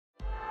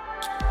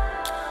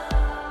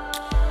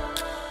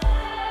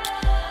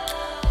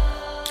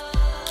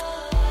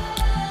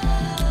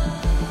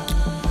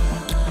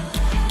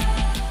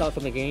thoughts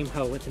on the game,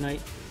 how it went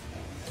tonight?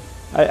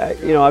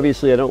 You know,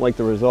 obviously I don't like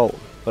the result,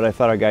 but I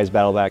thought our guys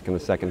battled back in the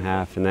second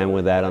half, and then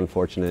with that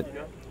unfortunate,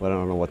 well, I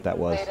don't know what that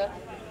was,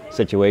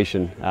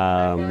 situation,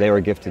 they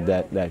were gifted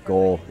that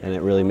goal, and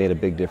it really made a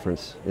big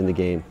difference in the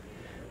game.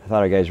 I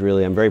thought our guys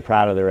really, I'm very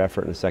proud of their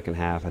effort in the second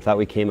half. I thought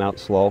we came out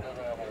slow,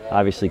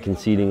 obviously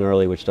conceding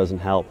early, which doesn't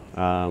help,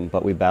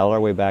 but we battled our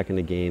way back in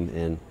the game,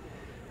 and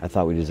I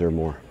thought we deserved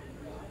more.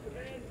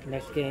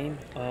 Next game,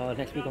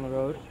 next week on the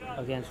road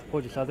against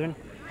Portage Southern.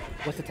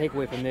 What's the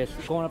takeaway from this,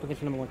 going up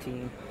against the #1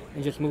 team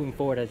and just moving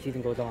forward as the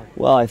season goes on?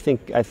 Well, I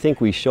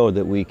think we showed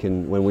that we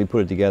can, when we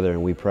put it together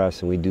and we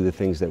press and we do the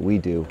things that we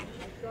do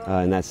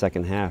in that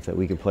second half, that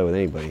we can play with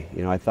anybody.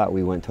 You know, I thought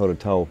we went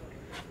toe-to-toe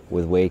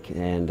with Wake,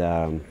 and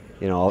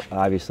you know,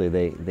 obviously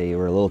they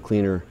were a little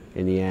cleaner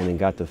in the end and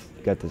got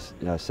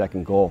the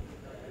second goal.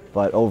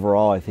 But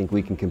overall, I think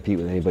we can compete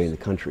with anybody in the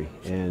country.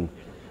 And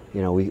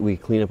you know, we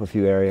clean up a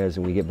few areas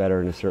and we get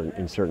better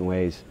in certain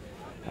ways.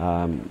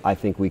 I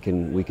think we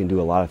can do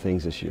a lot of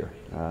things this year.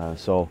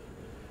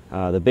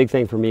 The big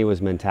thing for me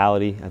was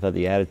mentality. I thought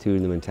the attitude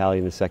and the mentality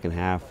in the second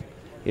half,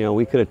 you know,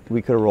 we could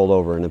have rolled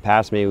over. In the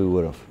past, maybe we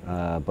would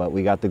have, but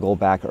we got the goal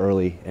back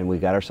early and we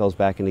got ourselves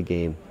back in the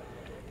game.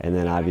 And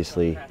then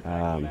obviously,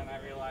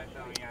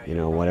 you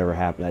know, whatever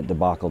happened, that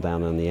debacle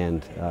down on the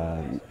end,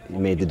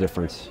 made the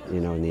difference, you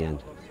know, in the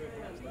end.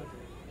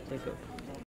 Thank you.